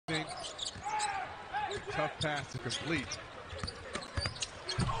tough pass to complete.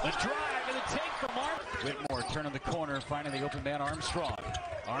 The drive and the take from Mark. Whitmore turning the corner, finding the open man Armstrong.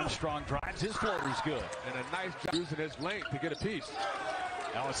 Armstrong drives, his floater's good. And a nice job using his length to get a piece.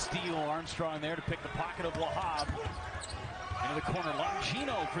 Now a steal, Armstrong there to pick the pocket of Wahab. Into the corner,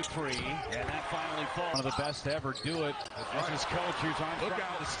 Longino for three. And that finally falls. One of the best to ever do it. As his coach, here's Armstrong. Look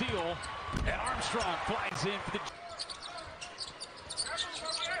out, the steal. And Armstrong flies in for the...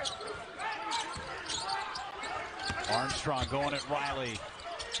 Armstrong going at Riley.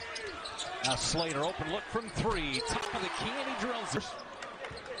 Now Slater, open look from three. Top of the key, and he drills it.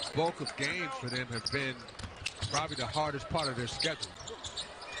 Bulk of games for them have been probably the hardest part of their schedule.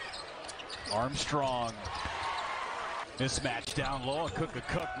 Armstrong. Mismatch down low. A Cook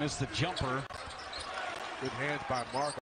missed the jumper. Good hands by Mark.